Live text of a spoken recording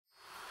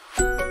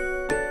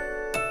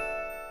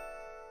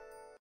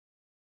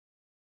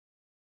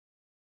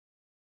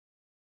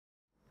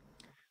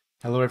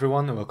Hello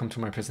everyone and welcome to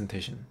my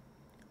presentation.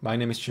 My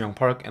name is Juyong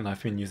Park and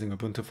I've been using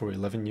Ubuntu for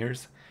 11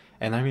 years,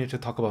 and I'm here to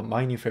talk about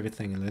my new favorite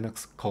thing in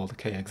Linux called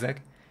kexec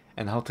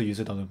and how to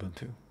use it on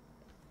Ubuntu.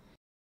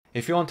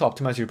 If you want to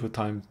optimize your boot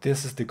time,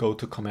 this is the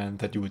go-to command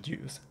that you would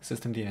use,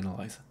 systemd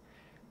analyze.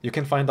 You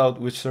can find out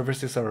which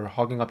services are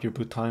hogging up your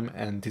boot time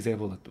and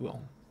disable at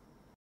will.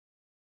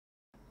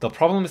 The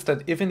problem is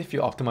that even if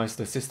you optimize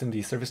the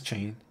systemd service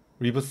chain,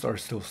 reboots are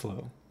still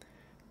slow.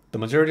 The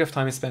majority of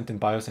time is spent in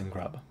BIOS and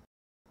grub.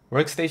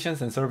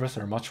 Workstations and servers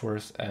are much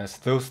worse, as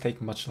those take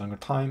much longer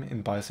time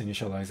in BIOS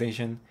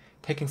initialization,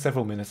 taking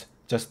several minutes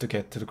just to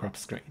get to the grub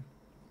screen.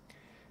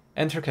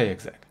 Enter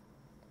kexec.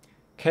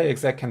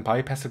 Kexec can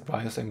bypass the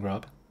BIOS and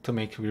grub to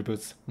make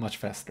reboots much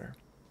faster.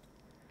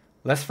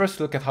 Let's first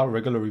look at how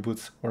regular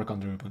reboots work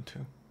under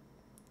Ubuntu.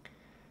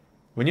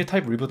 When you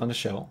type reboot on the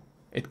shell,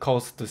 it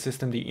calls the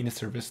systemd init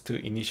service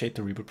to initiate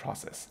the reboot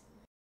process.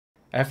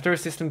 After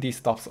systemd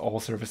stops all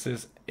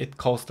services, it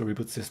calls the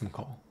reboot system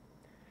call.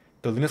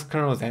 The Linux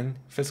kernel then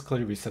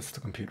physically resets the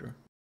computer.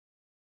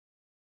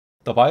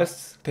 The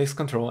BIOS takes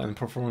control and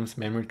performs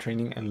memory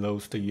training and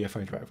loads the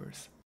UEFI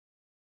drivers.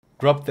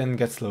 Grub then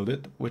gets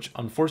loaded, which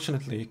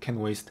unfortunately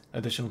can waste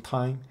additional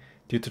time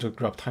due to the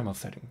grub timeout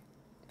setting.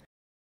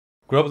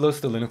 Grub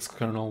loads the Linux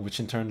kernel, which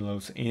in turn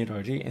loads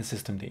init.rd and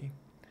systemd.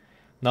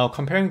 Now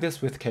comparing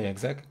this with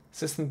kexec,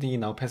 systemd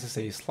now passes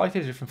a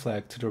slightly different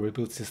flag to the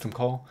reboot system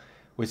call,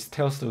 which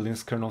tells the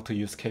Linux kernel to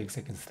use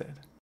kexec instead.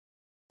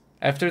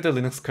 After the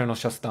Linux kernel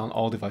shuts down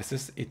all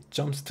devices, it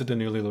jumps to the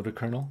newly loaded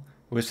kernel,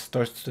 which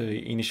starts the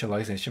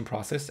initialization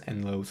process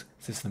and loads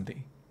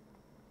systemd.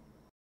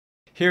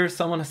 Here,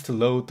 someone has to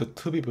load the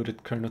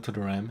to-be-booted kernel to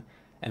the RAM,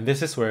 and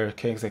this is where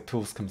kexec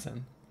tools comes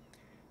in.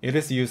 It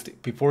is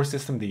used before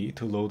systemd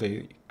to load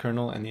a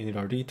kernel and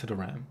init.rd to the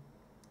RAM.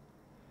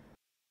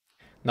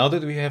 Now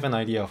that we have an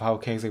idea of how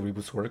kexec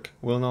reboots work,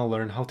 we'll now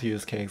learn how to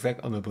use kexec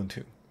on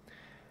Ubuntu.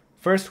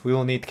 First, we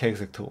will need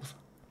kexec tools.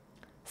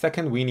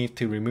 Second, we need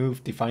to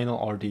remove the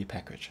final rd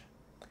package.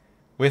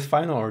 With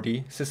final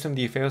rd,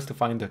 systemd fails to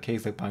find the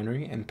kexec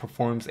binary and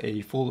performs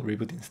a full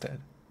reboot instead.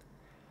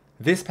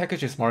 This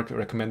package is marked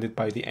recommended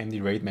by the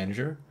md raid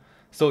manager,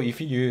 so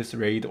if you use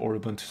raid or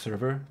Ubuntu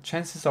server,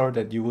 chances are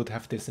that you would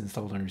have this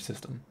installed on your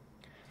system.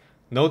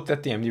 Note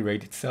that the md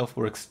raid itself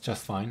works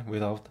just fine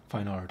without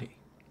final rd.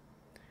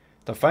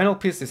 The final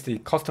piece is the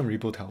custom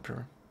reboot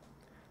helper.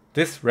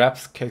 This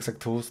wraps kexec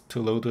tools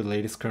to load the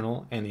latest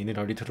kernel and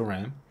init.rd to the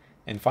RAM,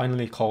 and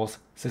finally calls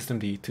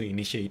systemd to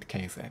initiate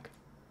kexec.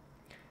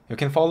 You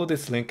can follow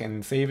this link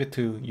and save it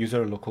to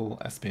user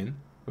local sbin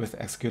with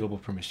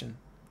executable permission.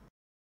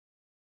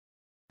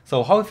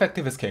 So how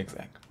effective is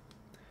kexec?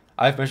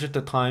 I've measured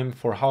the time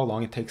for how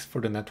long it takes for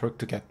the network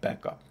to get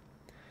back up.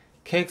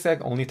 Kexec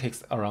only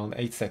takes around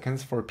 8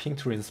 seconds for ping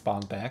to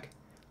respawn back,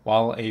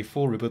 while a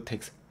full reboot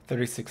takes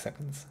 36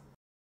 seconds.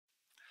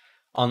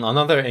 On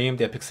another AMD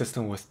EPYC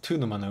system with 2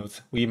 NUMA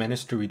nodes, we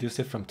managed to reduce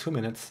it from 2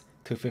 minutes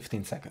to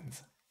 15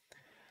 seconds.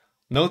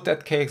 Note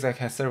that kexec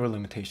has several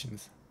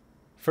limitations.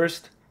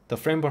 First, the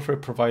frame buffer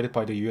provided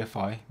by the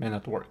UEFI may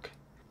not work.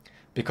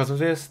 Because of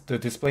this, the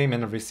display may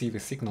not receive a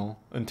signal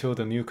until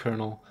the new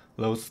kernel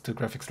loads the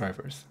graphics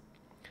drivers.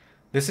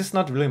 This is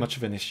not really much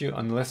of an issue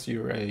unless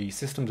you're a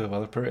system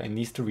developer and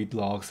needs to read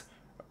logs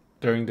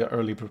during the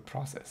early boot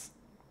process.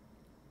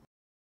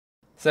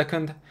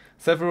 Second,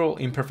 several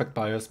imperfect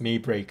BIOS may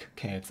break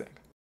kexec.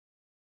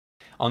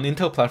 On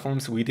Intel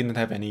platforms, we didn't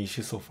have any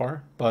issues so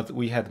far, but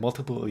we had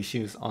multiple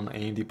issues on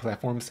AMD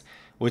platforms,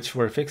 which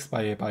were fixed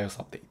by a BIOS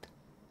update.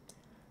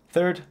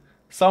 Third,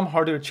 some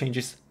hardware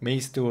changes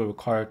may still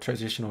require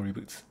traditional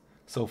reboots.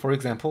 So for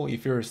example,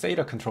 if your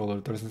SATA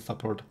controller doesn't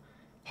support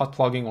hot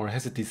plugging or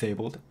has it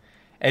disabled,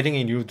 adding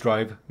a new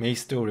drive may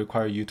still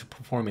require you to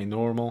perform a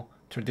normal,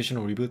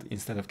 traditional reboot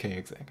instead of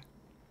kexec.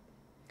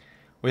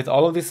 With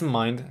all of this in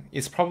mind,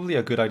 it's probably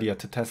a good idea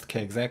to test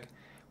kexec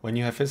when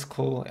you have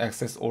physical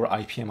access or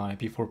IPMI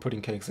before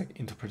putting kexec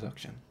into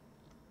production.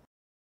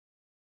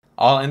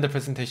 I'll end the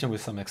presentation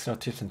with some extra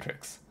tips and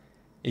tricks.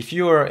 If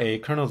you are a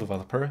kernel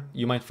developer,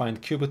 you might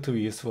find kubeboot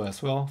useful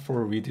as well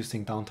for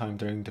reducing downtime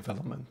during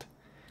development.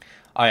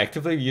 I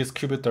actively use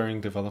kubeboot during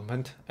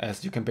development,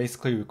 as you can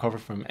basically recover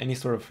from any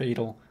sort of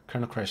fatal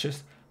kernel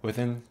crashes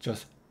within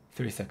just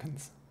 3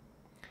 seconds.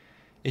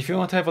 If you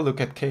want to have a look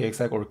at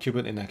kexec or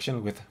kubeboot in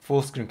action with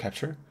full screen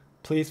capture,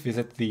 please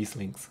visit these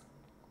links.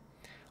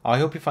 I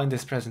hope you find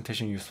this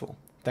presentation useful.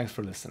 Thanks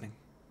for listening.